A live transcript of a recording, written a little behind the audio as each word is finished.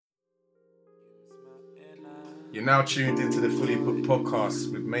You're now tuned into the Fully Booked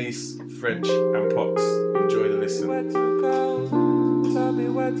podcast with Mace, French, and Pox. Enjoy the listen. Where to go? Tell me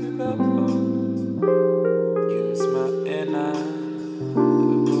where to go. Use my inner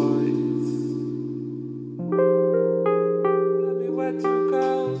voice. Tell me where to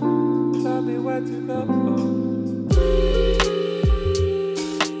go. Tell me where to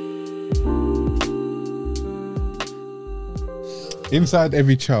go. Inside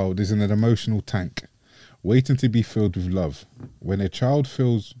every child is an emotional tank, waiting to be filled with love. When a child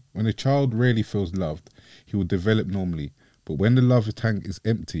rarely feels loved, he will develop normally. But when the love tank is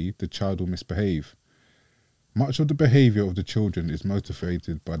empty, the child will misbehave. Much of the behaviour of the children is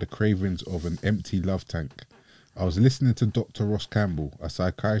motivated by the cravings of an empty love tank. I was listening to Dr. Ross Campbell, a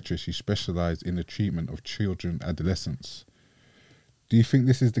psychiatrist who specialised in the treatment of children and adolescents. Do you think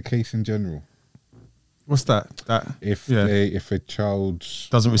this is the case in general? What's that? If a child's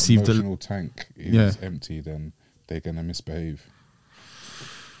doesn't receive the emotional tank is empty, then they're gonna misbehave.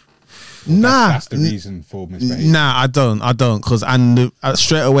 That's the reason for misbehaving. Nah, I don't, because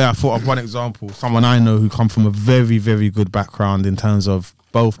straight away I thought of one example. Someone I know who come from a very, very good background in terms of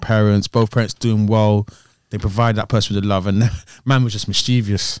both parents doing well. They provide that person with the love, and man was just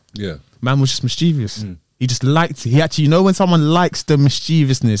mischievous. Yeah, man was just mischievous. He just liked it. He actually, when someone likes the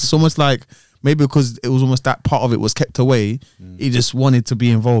mischievousness, it's almost like. Maybe because it was almost that part of it was kept away, he just wanted to be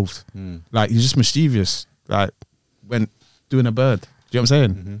involved. Like, he's just mischievous. Like, when doing a bird. Do you know what I'm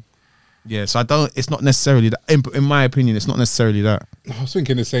saying? Mm-hmm. Yeah, so it's not necessarily that. In my opinion, it's not necessarily that. I was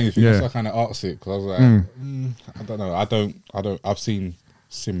thinking the same thing. So I kind of asked it because I was like, I don't know. I don't. I've seen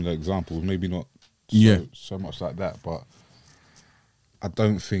similar examples. Maybe not so much like that, but I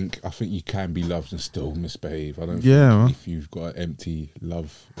think you can be loved and still misbehave. I don't think if you've got an empty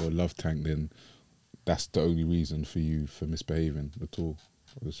love or love tank, then that's the only reason for misbehaving at all.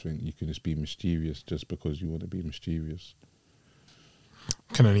 I just think you can just be mischievous just because you want to be mischievous.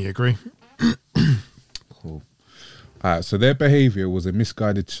 Can only agree. Cool. Alright, so their behaviour was a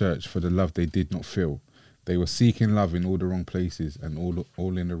misguided search for the love they did not feel. They were seeking love in all the wrong places and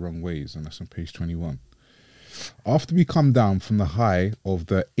all in the wrong ways, and that's on page 21. After we come down from the high of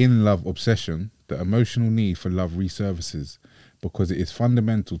the in-love obsession, the emotional need for love resurfaces because it is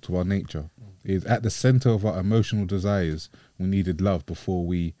fundamental to our nature. It is at the centre of our emotional desires. We needed love before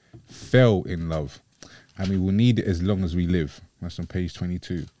we fell in love, and we will need it as long as we live. That's on page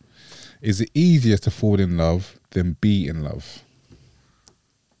 22. Is it easier to fall in love than be in love?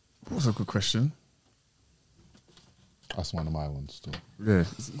 That's a good question. That's one of my ones still. Yeah.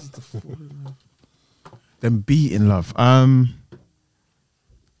 It's easy to fall in love. Then be in love. For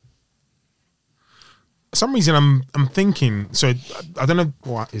some reason I'm thinking. So I don't know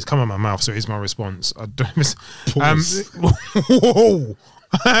what is coming out of my mouth. So it's my response. I don't. Whoa.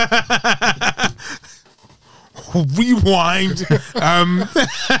 Rewind.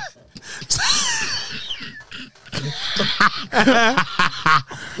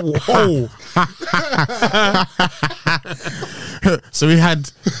 Whoa. So we had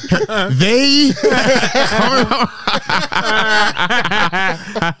they.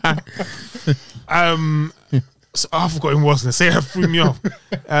 So I've forgotten what I was going to say. That threw me off.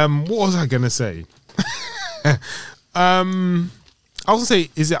 What was I going to say? I was going to say,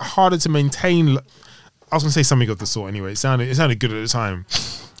 is it harder to maintain? I was going to say something of the sort. Anyway, it sounded good at the time.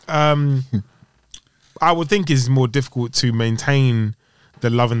 I would think it's more difficult to maintain the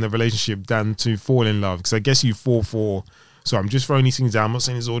love in the relationship than to fall in love, because I guess you fall for. So I'm just throwing these things down. I'm not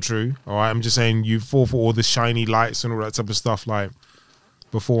saying it's all true. All right, I'm just saying you fall for all the shiny lights and all that type of stuff like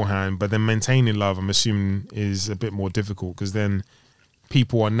beforehand. But then maintaining love, I'm assuming, is a bit more difficult, because then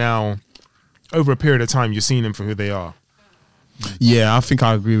people are now, over a period of time, you're seeing them for who they are. Yeah, I think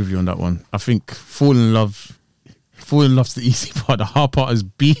I agree with you on that one. I think falling in love's the easy part. The hard part is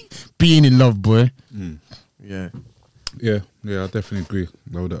being in love, boy. Yeah, I definitely agree.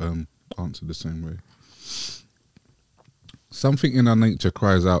 I would answer the same way. Something in our nature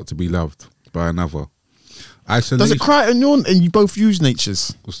cries out to be loved by another. Isolation. Does it cry and you both use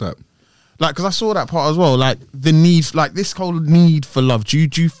natures? What's that? Like, because I saw that part as well. Like the need, like this whole need for love. Do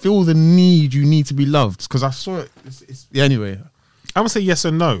you feel the need? You need to be loved? Because I saw it. Yeah. Anyway, I'm gonna say yes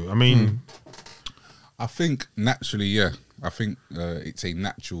or no. I mean, I think naturally, yeah. I think it's a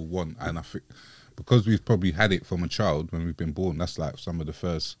natural want, and I think because we've probably had it from a child when we've been born. That's like some of the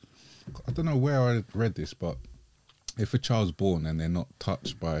first. I don't know where I read this, but if a child's born and they're not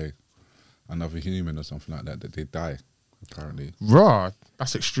touched by another human or something like that they die, apparently. Right,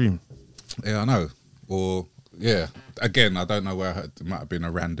 that's extreme. Yeah, I know. Or, yeah, again, I don't know where I heard. It might have been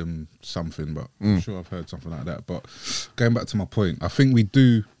a random something, but I'm sure I've heard something like that. But going back to my point, I think we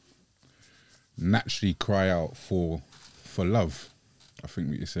do naturally cry out for love. I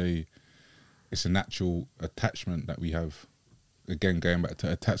think it's a natural attachment that we have. Again, going back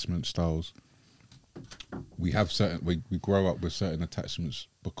to attachment styles, we have we grow up with certain attachments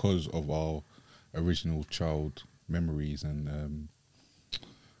because of our original child memories and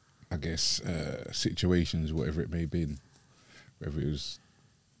I guess situations, whatever it may be, whether it was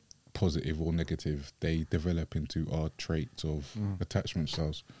positive or negative, they develop into our traits of attachment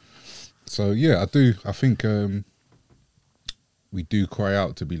styles. So yeah, I think we do cry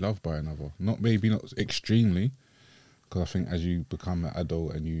out to be loved by another. Maybe not extremely, because I think as you become an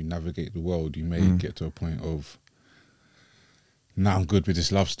adult and you navigate the world, you may get to a point of, now I'm good with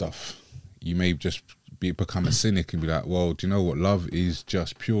this love stuff. You may just become a cynic and be like, well, do you know what? Love is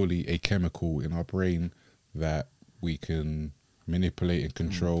just purely a chemical in our brain that we can manipulate and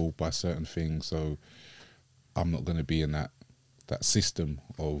control by certain things. So I'm not going to be in that system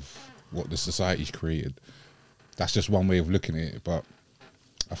of what the society's created. That's just one way of looking at it. But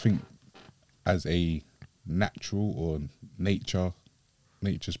I think as a natural or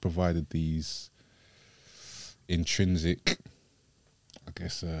nature's provided these intrinsic, I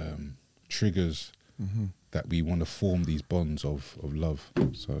guess, triggers that we want to form these bonds of love.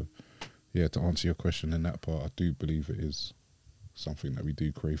 So yeah, to answer your question in that part, I do believe it is something that we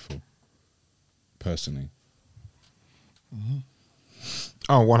do crave for, personally.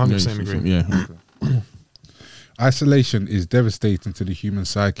 Oh, 100% agree. Yeah. Isolation is devastating to the human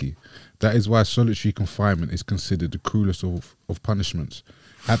psyche. That is why solitary confinement is considered the cruelest of punishments.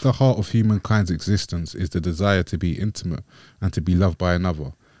 At the heart of humankind's existence is the desire to be intimate and to be loved by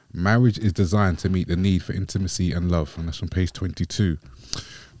another. Marriage is designed to meet the need for intimacy and love, and that's on page 22.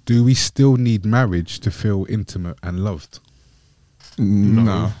 Do we still need marriage to feel intimate and loved? No.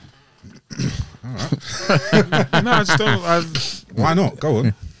 No, I just don't. Why not? Go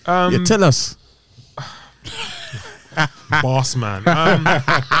on. Yeah, tell us. Boss man.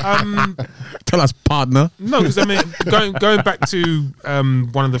 Tell us, partner. No, because I mean, going back to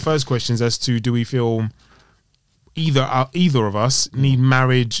one of the first questions as to do we feel either of us need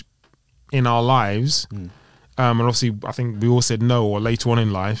marriage in our lives, and obviously I think we all said no, or later on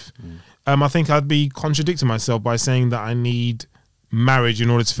in life. I think I'd be contradicting myself by saying that I need marriage in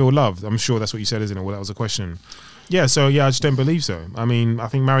order to feel loved. I'm sure that's what you said, isn't it? Well, that was a question. Yeah, so yeah, I just don't believe so. I mean, I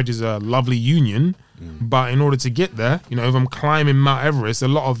think marriage is a lovely union, but in order to get there, you know, if I'm climbing Mount Everest, a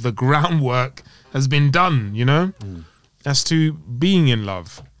lot of the groundwork has been done, you know, as to being in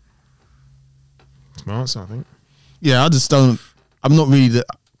love. That's my answer, I think. Yeah, I'm not really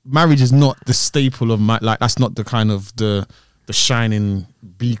marriage is not the staple of my, like, that's not the kind of the shining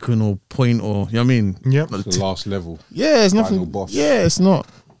beacon or point, or, you know what I mean? Yep. The last level. Yeah, it's Final nothing. boss. Yeah, it's not.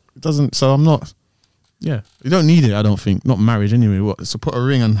 It doesn't. So I'm not. Yeah, you don't need it. I don't think. Not marriage anyway. What? So put a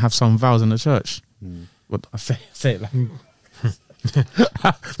ring and have some vows in the church. What I say it like. It's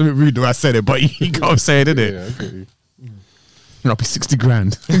a bit rude the way I said it, but you gotta say it, innit? Yeah, I get you. You know, I'll be 60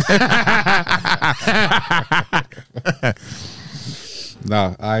 grand.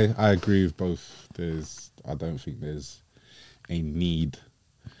 No, I agree with both. I don't think there's a need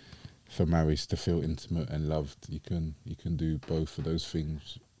for marriage to feel intimate and loved. You can do both of those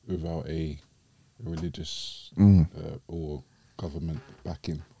things without a religious or government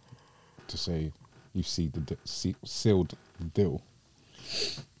backing to say you sealed the deal.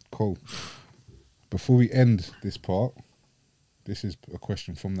 Cool. Before we end this part, this is a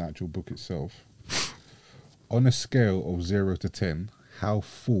question from the actual book itself. On a scale of 0 to 10, how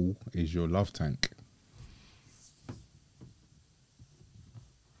full is your love tank?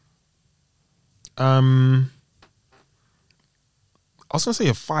 I was gonna say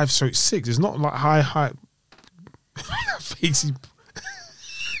a 5/6. It's not like high.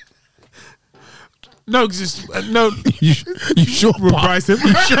 No, because it's no. you sure, Bryson?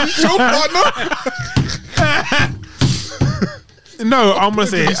 Sure, partner? No, I'm gonna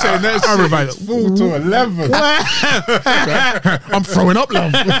say. I revise it. Full to 11. I'm throwing up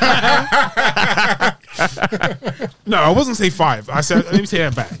love. No, I wasn't say 5. I said, let me take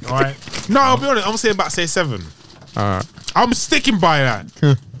that back. All right. No, I'll be honest. I'm gonna say about 7. I'm sticking by that.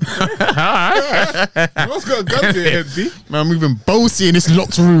 What's got a gun to your head, B? Man, I'm moving bossy in this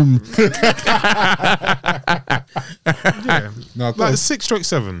locked room. Yeah, No, like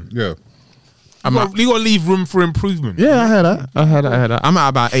 6/7. yeah. You got to leave room for improvement. Yeah, I heard that. I'm at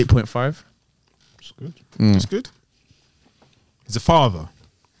about 8.5. It's good. That's good. He's a father.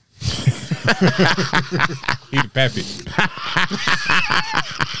 Eat it, Pepe.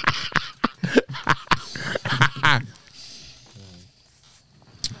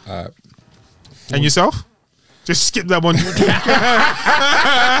 And yourself? Just skip that one.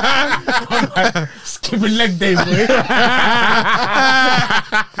 open leg day, boy.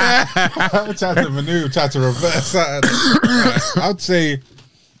 Tried to maneuver, tried to reverse that.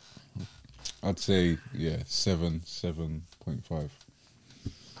 I'd say, yeah, 7.5.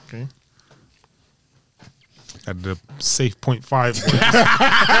 Okay. At the safe 0.5.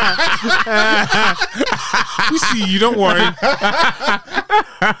 We see you, don't worry.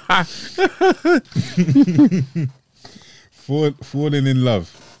 Falling in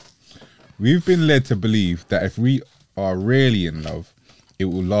love. We've been led to believe that if we are really in love, it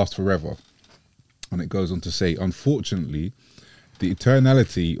will last forever. And it goes on to say, unfortunately, the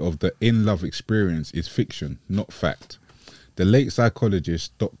eternality of the in-love experience is fiction, not fact. The late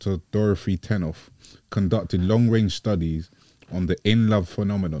psychologist Dr. Dorothy Tenoff conducted long-range studies on the in-love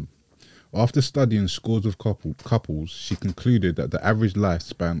phenomenon. After studying scores of couples, she concluded that the average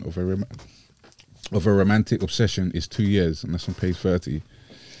lifespan of a romantic obsession is 2 years, and that's on page 30.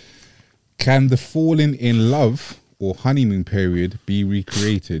 Can the falling in love or honeymoon period be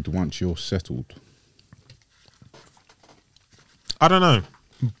recreated once you're settled? I don't know,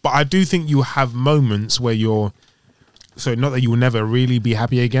 but I do think you have moments where you're. So not that you will never really be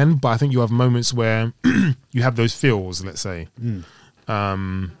happy again, but I think you have moments where you have those feels. Let's say.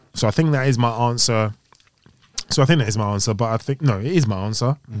 So I think that is my answer. But I think no, it is my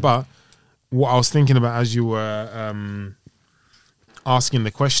answer. But what I was thinking about as you were asking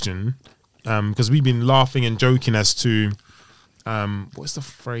the question, because we've been laughing and joking as to what's the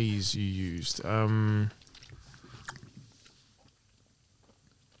phrase you used?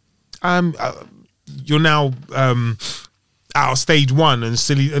 You're now out of stage one and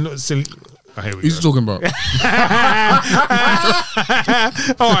silly. Not silly. Oh, here we Who's go. talking about?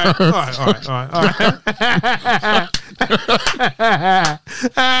 All right.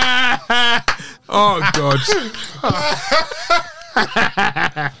 Oh God.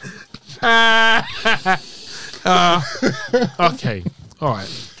 Okay. All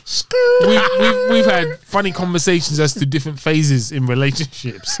right. We've had funny conversations as to different phases in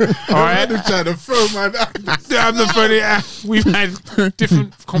relationships. All right. I'm trying to throw my. I'm not funny. We've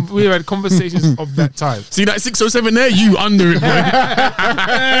had conversations of that type. See that 607 there? You under it, boy.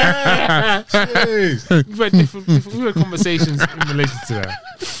 We've had we've had conversations in relation to that.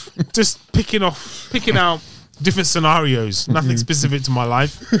 Just picking out different scenarios, nothing specific to my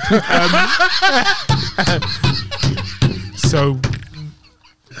life. So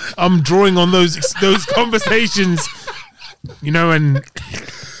I'm drawing on those conversations, you know, and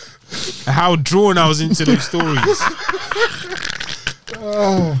how drawn I was into those stories.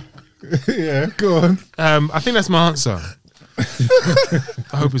 Yeah, go on. I think that's my answer.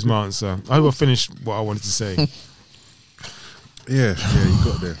 I hope it's my answer. I hope I finished what I wanted to say. Yeah,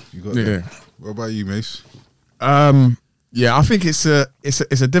 you got there. Yeah. What about you, Mace? Yeah, I think it's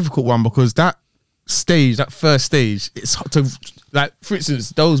a difficult one because that first stage, it's hard to, like, for instance,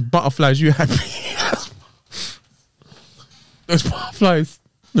 those butterflies you had. those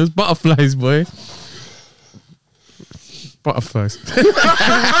butterflies, boy. Butterflies.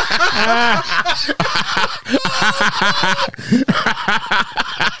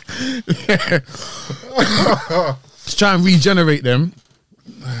 To try and regenerate them,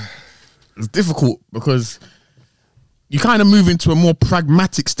 it's difficult because you kind of move into a more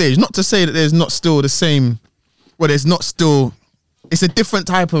pragmatic stage. Not to say that there's not still the same. Well, there's not still. It's a different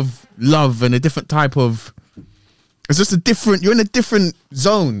type of love and a different type of. It's just a different. You're in a different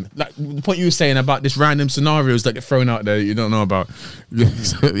zone. Like the point you were saying about this random scenarios that get thrown out there that you don't know about.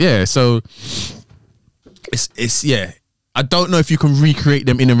 Yeah. So it's yeah. I don't know if you can recreate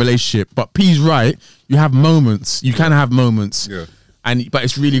them in a relationship, but P's right. You have moments. You can have moments. Yeah. But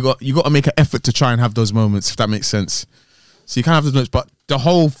it's really you got to make an effort to try and have those moments, if that makes sense. So you can have those moments, but the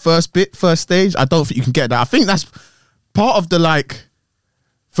whole first stage, I don't think you can get that. I think that's part of the, like,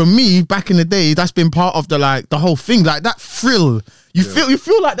 for me back in the day, that's been part of the, like, the whole thing, like that thrill. You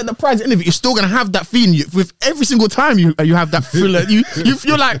feel like that the prize end of it, you're still gonna have that feeling with every single time you have that thrill. you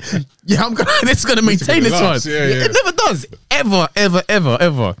feel like, yeah, it's gonna maintain this one. Yeah. It never does,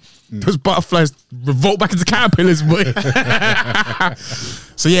 ever. Those butterflies revolt back into caterpillars, boy.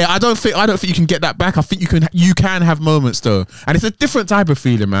 So yeah, I don't think you can get that back. I think you can have moments though, and it's a different type of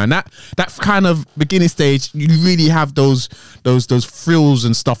feeling, man. That kind of beginning stage, you really have those thrills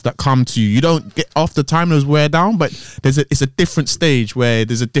and stuff that come to you. You don't get after time those wear down, but it's a different stage where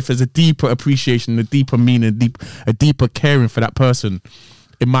there's a deeper appreciation, a deeper meaning, a deeper caring for that person,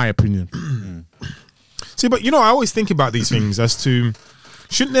 in my opinion. See, but you know, I always think about these things as to,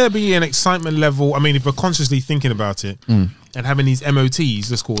 shouldn't there be an excitement level? I mean, if we're consciously thinking about it and having these MOTs,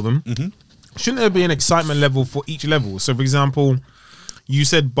 let's call them, shouldn't there be an excitement level for each level? So, for example, you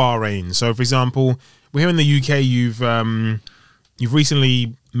said Bahrain. So, for example, we're here in the UK. You've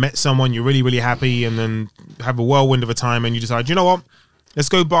recently met someone. You're really, really happy, and then have a whirlwind of a time, and you decide, you know what? Let's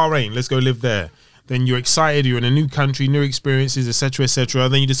go Bahrain. Let's go live there. Then you're excited. You're in a new country, new experiences, etc., etc.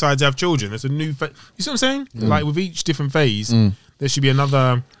 Then you decide to have children. There's a new. You see what I'm saying? Like with each different phase, there should be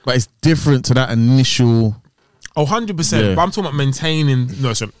another. But it's different to that initial. Oh, 100%. Yeah. But I'm talking about maintaining.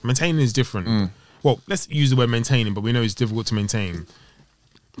 No, so maintaining is different. Well, let's use the word maintaining, but we know it's difficult to maintain.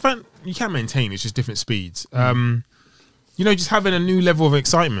 In fact, you can maintain. It's just different speeds. Just having a new level of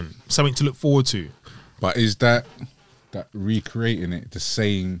excitement, something to look forward to. But is that recreating it the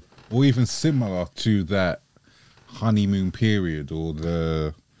same or even similar to that honeymoon period or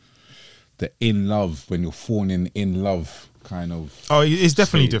the in love when you're falling in love kind of? Oh, it's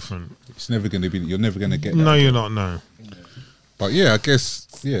definitely state? different. It's never going to be. You're never going to get that. No, you're not. No. But yeah, I guess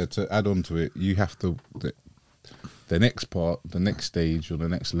to add on to it, you have to. The next part, the next stage or the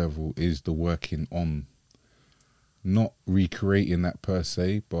next level is the working on. Not recreating that per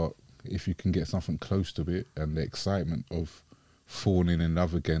se, but if you can get something close to it and the excitement of falling in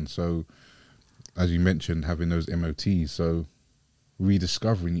love again. So, as you mentioned, having those MOTs, so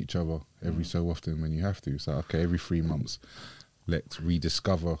rediscovering each other every so often when you have to. So, okay, every 3 months, let's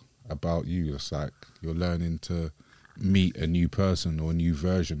rediscover about you. It's like you're learning to meet a new person or a new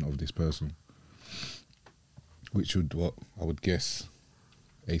version of this person, which would what I would guess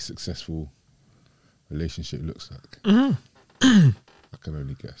a successful relationship looks like. I can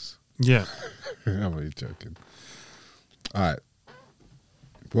only guess. Yeah. I'm only joking. All right.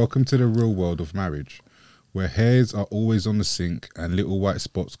 Welcome to the real world of marriage, where hairs are always on the sink and little white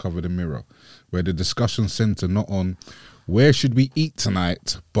spots cover the mirror, where the discussions centre not on where should we eat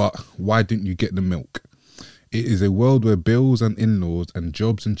tonight, but why didn't you get the milk? It is a world where bills and in-laws and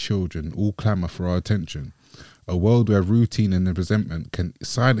jobs and children all clamour for our attention. A world where routine and resentment can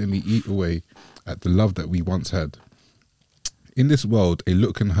silently eat away at the love that we once had. In this world, a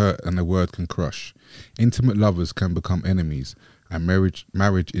look can hurt and a word can crush. Intimate lovers can become enemies, and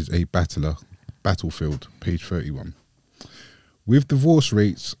marriage is a battlefield. Page 31. With divorce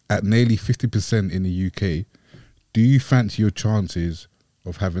rates at nearly 50% in the UK, do you fancy your chances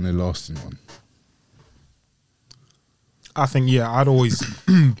of having a lasting one? I think, I'd always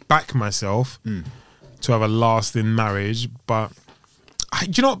back myself to have a lasting marriage, but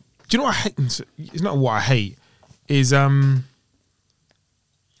do you know what I hate? It's not what I hate. Is I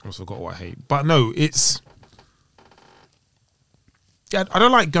also forgot what I hate. But no, it's I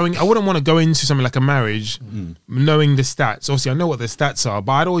don't like going. I wouldn't want to go into something like a marriage knowing the stats. Obviously, I know what the stats are,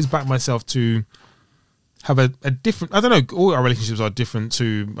 but I'd always back myself to have a different. I don't know. All our relationships are different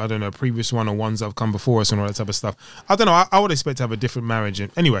to a previous one or ones that have come before us and all that type of stuff. I don't know. I would expect to have a different marriage.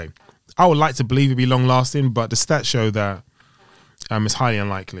 Anyway, I would like to believe it'd be long lasting, but the stats show that it's highly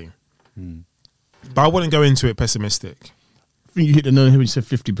unlikely. But I wouldn't go into it pessimistic. I think you hit the nail here when you said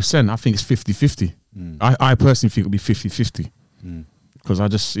 50%. I think it's 50-50. I personally think it'll be 50-50. Because I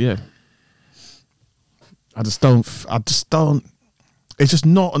just don't. It's just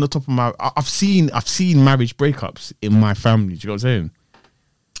not on the top of my. I've seen marriage breakups in my family. Do you know what I'm saying?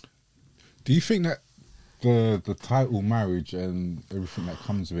 Do you think that the title marriage and everything that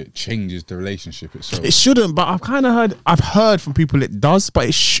comes with it changes the relationship itself? It shouldn't, but I've heard from people it does, but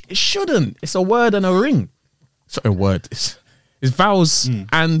it shouldn't. It's a word and a ring. It's not a word. It's vows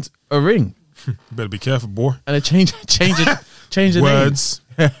and a ring. Better be careful, boy. And a change the words.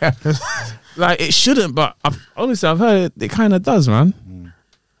 Like it shouldn't, but honestly, I've heard it kind of does, man.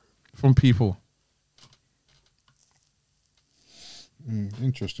 From people.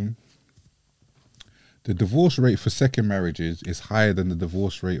 Interesting. The divorce rate for second marriages is higher than the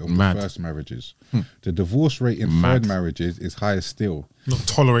divorce rate of the first marriages. The divorce rate in third marriages is higher still. Not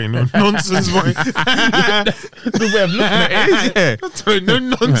tolerating no nonsense, boy. The way of looking at it is, yeah. Not tolerating no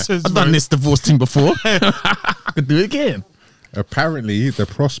nonsense, I've done this divorce thing before. I could do it again. Apparently, the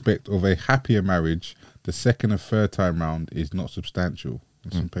prospect of a happier marriage the second and third time round is not substantial.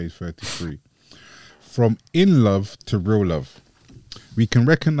 That's on page 33. From in love to real love. We can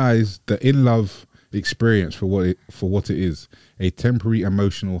recognise the in love experience for what it is, a temporary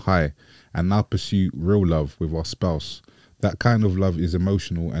emotional high, and now pursue real love with our spouse. That kind of love is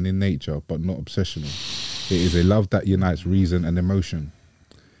emotional and in nature, but not obsessional. It is a love that unites reason and emotion.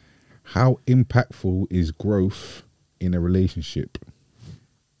 How impactful is growth in a relationship?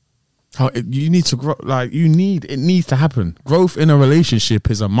 You need to grow. It needs to happen. Growth in a relationship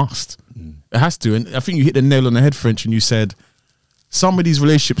is a must. It has to. And I think you hit the nail on the head, French, when you said some of these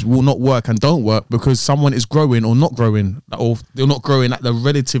relationships will not work and don't work because someone is growing or not growing, or they're not growing at the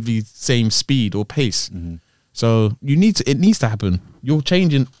relatively same speed or pace. So it needs to happen. You're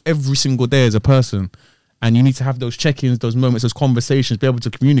changing every single day as a person, and you need to have those check-ins, those moments, those conversations, be able to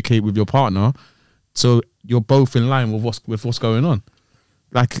communicate with your partner, so you're both in line with what's going on.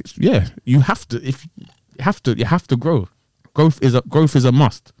 Like, yeah, you have to grow. Growth is a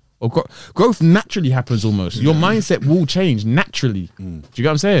must. Or growth naturally happens almost. Your mindset will change naturally. Do you get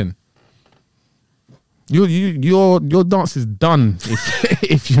what I'm saying? Your dance is done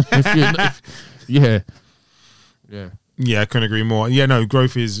if yeah. Yeah, I couldn't agree more. Yeah, no,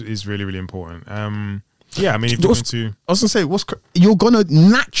 growth is really, really important. Yeah, I mean, if you're going to... I was going to say, you're going to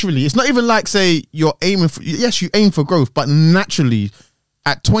naturally, it's not even like, say, you're aiming for, yes, you aim for growth, but naturally,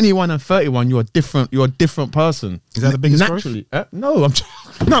 at 21 and 31, you're a different person. Is that the biggest naturally, growth? No, I'm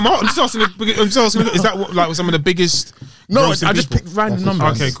just asking, is that what, like some of the biggest... No, I just picked random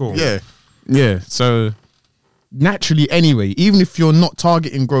numbers. Okay, cool. Yeah, so naturally anyway, even if you're not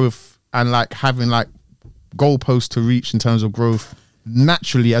targeting growth and like having like goalposts to reach in terms of growth,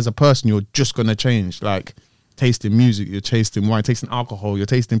 naturally as a person you're just gonna change. Like tasting music, you're tasting wine, tasting alcohol, you're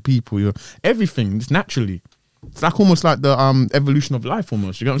tasting people, you're everything. It's naturally. It's like almost like the evolution of life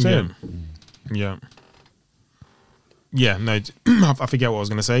almost. You know what I'm saying? Yeah, no, I forget what I was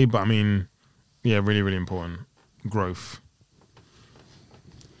gonna say, but I mean, yeah, really, really important. Growth.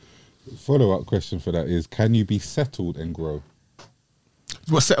 Follow-up question for that is, can you be settled and grow?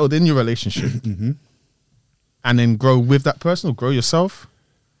 Well, settled in your relationship and then grow with that person or grow yourself?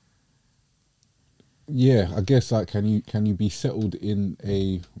 Yeah, I guess like can you be settled in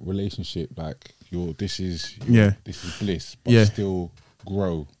a relationship like this is bliss, but still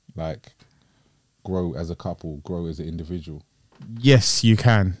grow as a couple, grow as an individual? Yes, you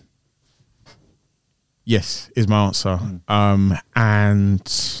can. Yes, is my answer.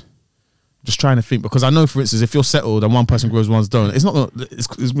 And just trying to think, because I know, for instance, if you're settled and one person grows, one's don't, it's not. There's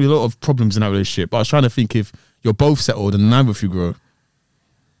gonna be a lot of problems in that relationship. But I was trying to think, if you're both settled and neither of you grow,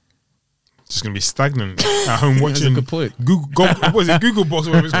 it's just gonna be stagnant at home watching. That's a good point. What is it? Google Box,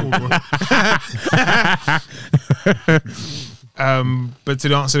 or whatever it's called. But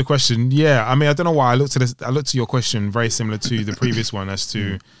to answer the question, yeah, I mean, I don't know why I looked at your question very similar to the previous one as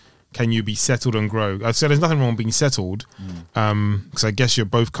to. Can you be settled and grow? I said there's nothing wrong with being settled, because I guess you're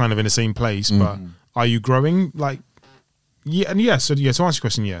both kind of in the same place. But are you growing? Like, yeah, and yes. So yeah, to answer your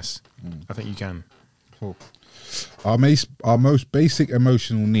question, yes, I think you can. Cool. Our most basic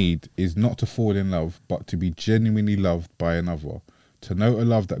emotional need is not to fall in love, but to be genuinely loved by another. To know a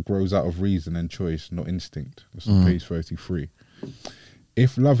love that grows out of reason and choice, not instinct. That's on page 33.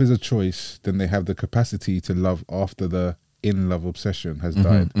 If love is a choice, then they have the capacity to love after the in-love obsession has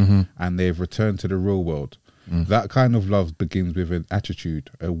died and they've returned to the real world. That kind of love begins with an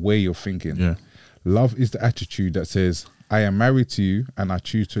attitude, a way of thinking. Love is the attitude that says, I am married to you and I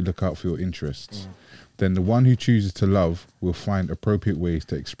choose to look out for your interests. Then the one who chooses to love will find appropriate ways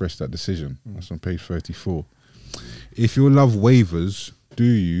to express that decision. That's on page 34. If your love wavers, do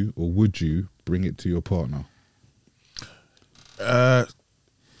you or would you bring it to your partner?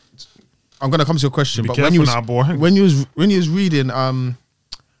 I'm gonna come to your question, but when you was reading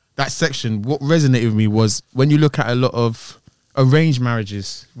that section, what resonated with me was when you look at a lot of arranged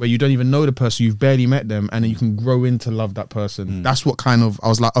marriages where you don't even know the person, you've barely met them, and then you can grow into love that person. That's what kind of I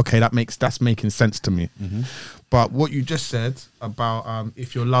was like, okay, that's making sense to me. But what you just said about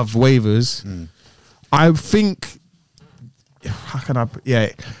if your love wavers, I think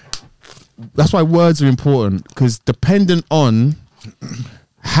that's why words are important, because dependent on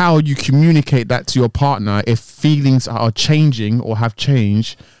how you communicate that to your partner, if feelings are changing or have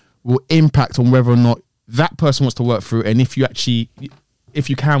changed, will impact on whether or not that person wants to work through it, and if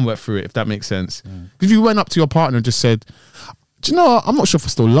you can work through it, if that makes sense. If you went up to your partner and just said, do you know what? I'm not sure if I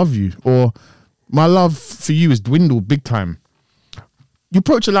still love you, or my love for you has dwindled big time. You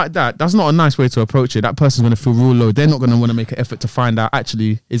approach it like that, that's not a nice way to approach it. That person's going to feel real low. They're not going to want to make an effort to find out,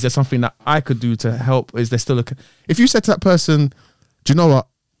 actually, is there something that I could do to help? Is there still if you said to that person, do you know what,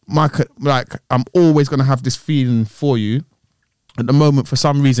 I'm always going to have this feeling for you. At the moment, for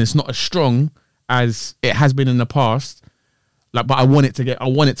some reason, it's not as strong as it has been in the past. Like, but I want it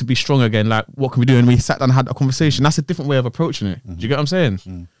to be strong again. Like, what can we do? And we sat down and had a conversation. That's a different way of approaching it. Do you get what I'm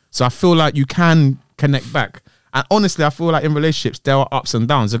saying? So I feel like you can connect back. And honestly, I feel like in relationships, there are ups and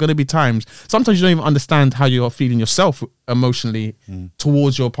downs. There are going to be times, sometimes you don't even understand how you're feeling yourself emotionally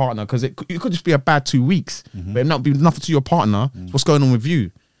towards your partner, because it could just be a bad 2 weeks, but it not be nothing to your partner. What's going on with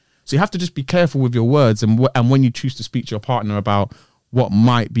you? So you have to just be careful with your words and when you choose to speak to your partner about what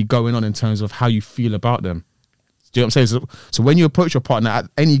might be going on in terms of how you feel about them. Do you know what I'm saying? So when you approach your partner at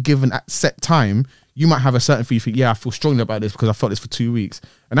any given set time, you might have a certain feeling, you think, yeah, I feel strongly about this because I felt this for 2 weeks.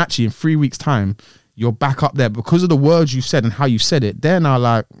 And actually in 3 weeks' time, you're back up there because of the words you said and how you said it. They're now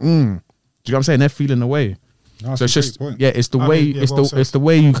like, do you know what I'm saying? They're feeling the way. No, So it's that's a just great point. it's the I way mean, yeah, it's well the said. it's the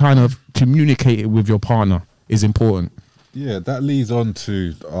way you kind of communicate it with your partner is important. Yeah, that leads on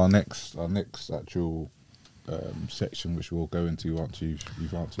to our next actual section, which we'll go into once you've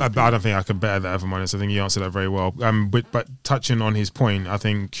answered. I don't think I can better that, if I'm honest. I think you answered that very well. But touching on his point, I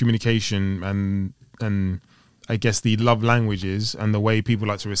think communication and I guess the love languages and the way people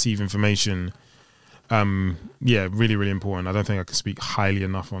like to receive information, really, really important. I don't think I can speak highly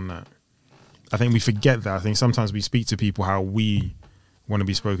enough on that. I think we forget that. I think sometimes we speak to people how we want to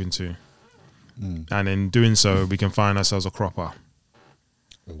be spoken to. And in doing so, we can find ourselves a cropper.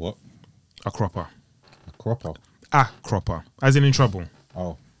 A what? A cropper. A cropper? A cropper. As in trouble.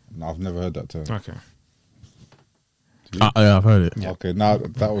 Oh, no, I've never heard that term. Okay. Yeah, I've heard it. Okay, now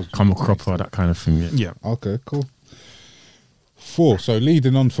that was Come a cropper, that kind of thing. Yeah. Yeah. okay. Cool. 4. So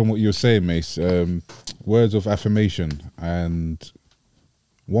leading on from what you were saying, Mace, words of affirmation, and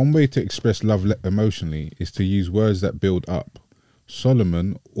one way to express love emotionally is to use words that build up.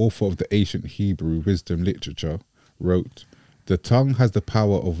 Solomon, author of the ancient Hebrew wisdom literature, wrote, "The tongue has the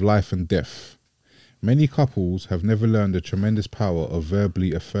power of life and death. Many couples have never learned the tremendous power of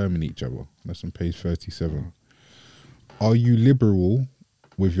verbally affirming each other." That's on page 37. Are you liberal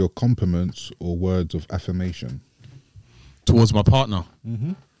with your compliments or words of affirmation? Towards my partner.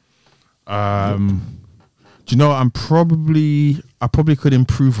 Do you know? I probably could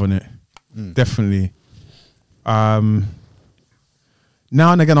improve on it. Definitely.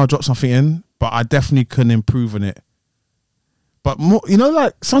 Now and again, I'll drop something in, but I definitely can improve on it. But more,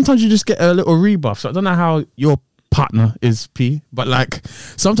 like sometimes you just get a little rebuff. So I don't know how your partner is, P, but like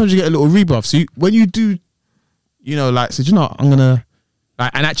sometimes you get a little rebuff. So when you do, like, so I'm gonna,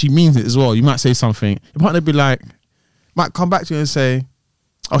 like, and actually means it as well. You might say something, your partner be like, might come back to you and say,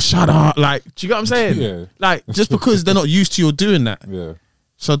 "Oh, shut up!" Like, do you get what I'm saying? Yeah. Like, just because they're not used to you doing that. Yeah.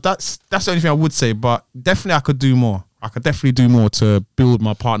 So that's the only thing I would say. But definitely, I could do more. I could definitely do more to build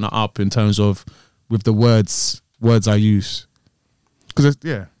my partner up in terms of with the words I use. Because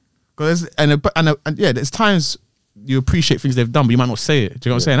there's times you appreciate things they've done, but you might not say it. Do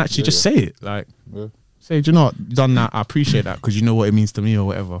you know what I'm saying? Actually, just say it. Like, say, "Do you know what? You've done that. I appreciate that because you know what it means to me or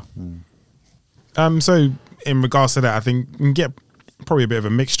whatever." So in regards to that, I think you can get probably a bit of a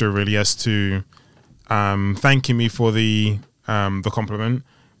mixture really as to thanking me for the compliment,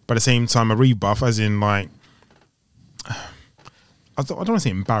 but at the same time a rebuff, as in like I don't want to say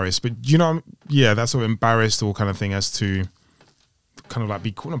embarrassed, but that sort of embarrassed or kind of thing as to kind of like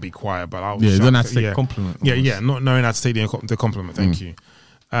not be quiet, but I'll you don't have to take a compliment. Yeah, not knowing how to take the compliment. Thank you.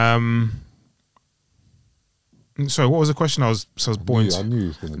 So what was the question? I was bought into. I knew he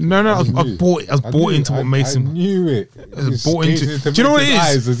was going to. No, I was bought into what Mason. I knew it. I was bought into. Do you know what it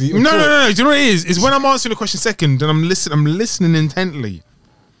is? No. Do you know what it is? It's when I'm answering the question second and I'm listening intently.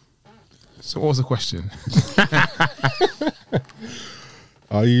 So what was the question?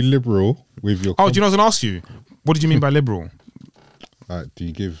 Are you liberal with your? Do you know what I was going to ask you? What did you mean by liberal? Do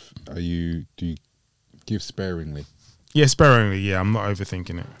you give sparingly? Yeah, sparingly. Yeah, I'm not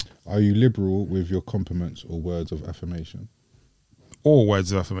overthinking it. Are you liberal with your compliments or words of affirmation? Or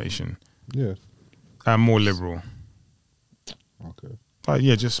words of affirmation. Yeah. I'm more liberal. Okay.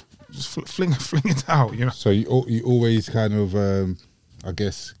 Just fling it out. So you always kind of, I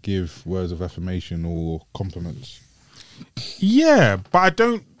guess, give words of affirmation or compliments. Yeah, but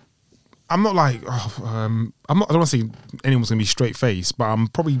I'm not like, I don't want to say anyone's going to be straight faced, but I'm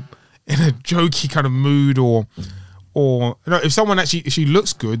probably in a jokey kind of mood or if someone actually, if she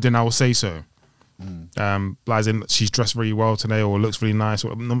looks good, then I will say so. Like as in she's dressed really well today or looks really nice.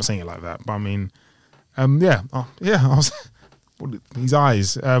 Or, I'm not saying it like that, but I mean, I was, these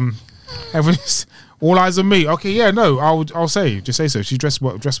eyes, everyone's all eyes on me. Okay, yeah, no, I'll say, just say so. She dressed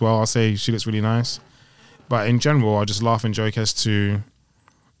well. I'll say she looks really nice. But in general, I just laugh and joke as to,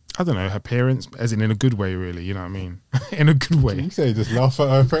 I don't know, her parents, as in a good way, really. You know what I mean? In a good way. You say just laugh at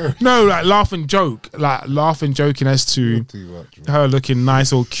her parents? No, like laugh and joking as to her looking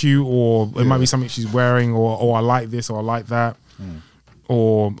nice or cute, or it might be something she's wearing, or I like this or I like that,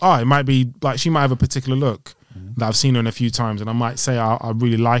 or it might be like she might have a particular look that I've seen her in a few times, and I might say I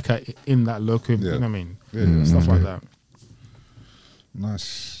really like her in that look. You know what I mean? Stuff like that.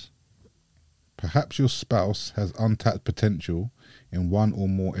 Nice. Perhaps your spouse has untapped potential in one or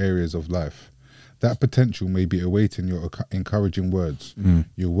more areas of life. That potential may be awaiting your encouraging words.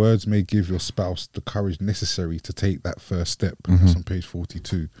 Your words may give your spouse the courage necessary to take that first step. That's on page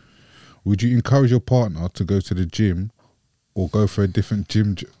 42. Would you encourage your partner to go to the gym or go for a different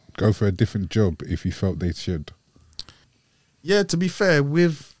job if you felt they should? Yeah, to be fair,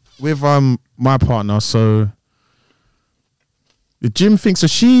 with with my partner, so the gym thing. So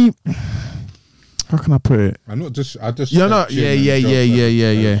she, how can I put it? I just Yeah, no, said gym yeah.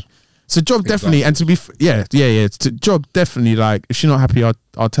 and job, So job definitely, and to be yeah. To job definitely. Like if she's not happy,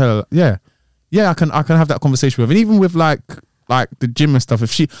 I'll tell her. Yeah. I can have that conversation with her. And even with like the gym and stuff.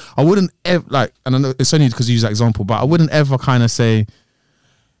 If I wouldn't ever like, and I know it's only because you use that example, but I wouldn't ever kind of say,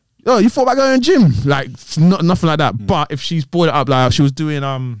 "Oh, you thought about going to the gym?" Like nothing like that. But if she's brought it up, like she was doing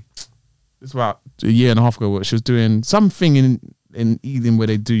it's about a year and a half ago. What she was doing something in Eden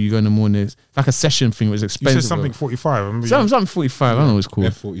where you go in the morning. It's like a session thing. It was You expensive. said something 45. I remember Something 45. I don't know what it's called.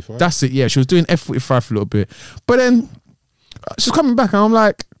 F45. That's it. Yeah, she was doing F45 for a little bit, but then she's coming back, and I'm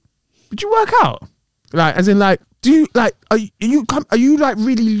like, "Did you work out? Like, as in, like, do you like? Are you like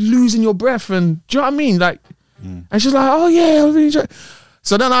really losing your breath? And do you know what I mean? Like, and she's like, "Oh yeah, I really enjoy."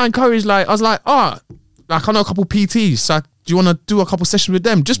 So then I encouraged, like, I was like, like I know a couple PTs. So do you want to do a couple sessions with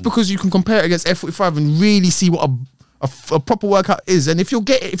them? Just because you can compare it against F45 and really see what a proper workout is. And if you're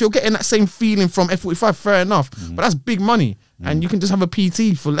getting that same feeling from F45, fair enough. But that's big money, and you can just have a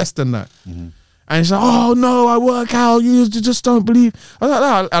PT for less than that. And she's like, "Oh no, I work out. You just don't believe." I was like,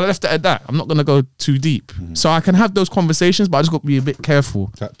 "No," I left it at that. I'm not gonna go too deep. So I can have those conversations, but I just got to be a bit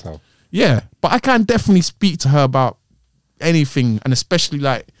careful. Tactile. Yeah, but I can definitely speak to her about anything, and especially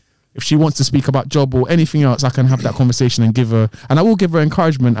like if she wants to speak about job or anything else, I can have that conversation and I will give her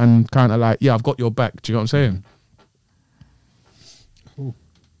encouragement and kind of like, "Yeah, I've got your back." Do you know what I'm saying? Cool.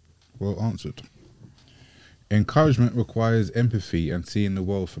 Well answered. Encouragement requires empathy and seeing the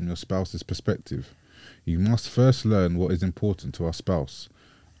world from your spouse's perspective. You must first learn what is important to our spouse.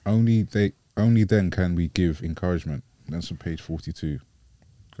 Only then can we give encouragement. That's on page 42.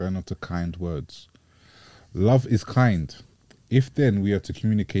 Going on to kind words. Love is kind. If then we are to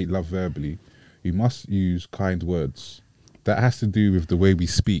communicate love verbally, we must use kind words. That has to do with the way we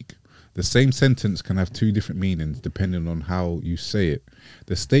speak. The same sentence can have two different meanings depending on how you say it.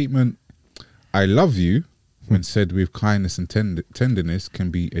 The statement, "I love you," when said with kindness and tenderness,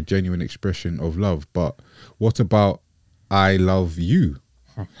 can be a genuine expression of love. But what about "I love you"?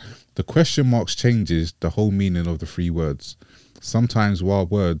 The question marks changes the whole meaning of the three words. Sometimes our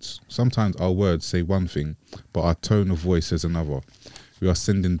words say one thing, but our tone of voice says another. We are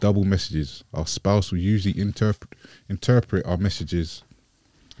sending double messages. Our spouse will usually interpret our messages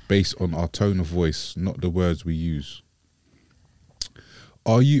based on our tone of voice, not the words we use.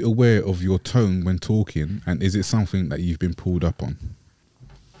 Are you aware of your tone when talking, and is it something that you've been pulled up on?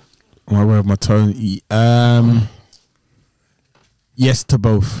 Am I aware of my tone? Yes to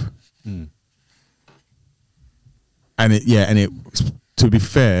both. And to be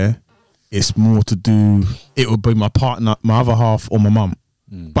fair, it's more to do. It would be my partner, my other half, or my mum.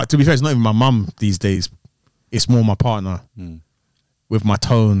 But to be fair, it's not even my mum these days. It's more my partner with my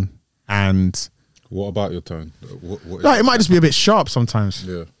tone. And What about your tone? What like, it might just be a bit sharp sometimes.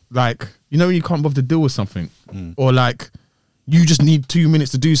 Yeah. Like, you know when you can't bother to deal with something, or like you just need 2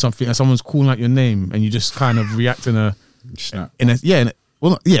 minutes to do something, and someone's calling out your name, and you just kind of react Snap. yeah.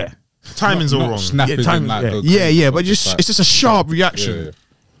 Timing's all wrong. Snapping Yeah, time, like but it's just a sharp reaction.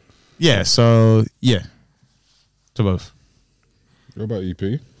 Yeah, so yeah, to both. What about you,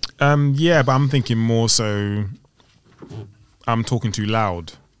 P? Yeah, but I'm thinking more so I'm talking too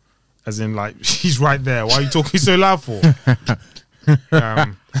loud. As in, like, she's right there. Why are you talking so loud for?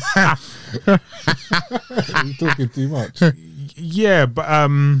 You're talking too much. Yeah, but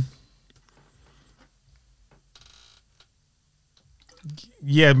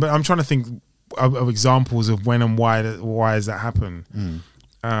yeah, but I'm trying to think of examples of when and why does that happen.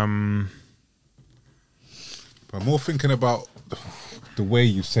 But more thinking about the way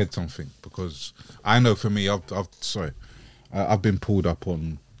you said something, because I know for me, I've been pulled up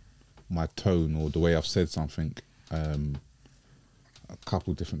on my tone or the way I've said something a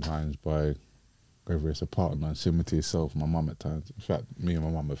couple different times by whether it's a partner and similar to yourself, my mum at times. In fact, me and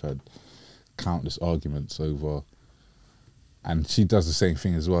my mum have had countless arguments over, and she does the same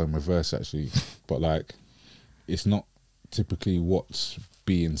thing as well in reverse actually, but like it's not typically what's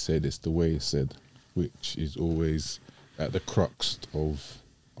being said, it's the way it's said, which is always at the crux of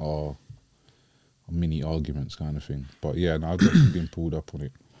our mini arguments kind of thing. But yeah, no, I've definitely been pulled up on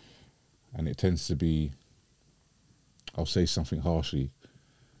it, and it tends to be, I'll say something harshly,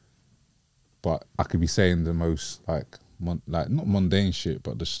 but I could be saying the most like not mundane shit,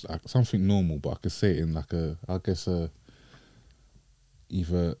 but just like something normal, but I could say it in like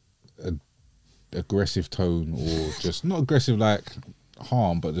either a aggressive tone or just not aggressive like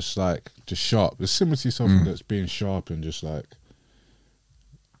harm, but just sharp. It's similar to something that's being sharp and just I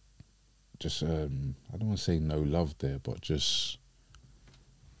don't want to say no love there, but just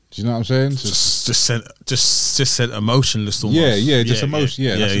Do you know what I'm saying? Just said emotionless almost. Yeah, just emotion.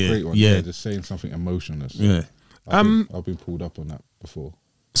 Yeah, that's a great one. Yeah. Yeah, just saying something emotionless. Yeah. I've been pulled up on that before.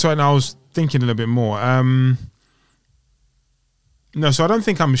 So and I was thinking a little bit more. No, so I don't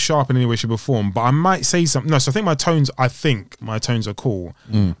think I'm sharp in any way, shape, or form, but I might say something. No, so I think my tones are cool.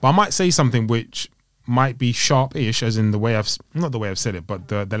 But I might say something which might be sharp-ish, as in the way not the way I've said it, but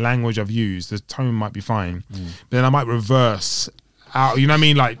the language I've used, the tone might be fine. But then I might reverse out, you know what I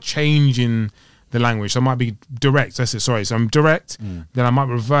mean? Like changing the language. So I might be direct. That's it. Sorry. So I'm direct. Then I might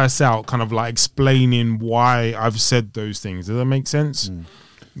reverse out, kind of like explaining why I've said those things. Does that make sense?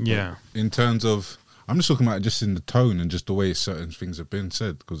 Yeah. In terms of, I'm just talking about just in the tone and just the way certain things have been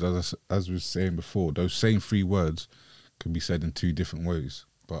said. Because as we were saying before, those same 3 words can be said in 2 different ways.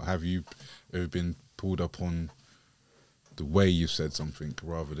 But have you ever been pulled up on the way you've said something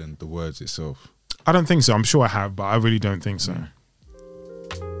rather than the words itself? I don't think so. I'm sure I have, but I really don't think so.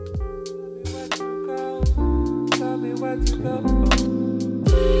 Tell me where to go.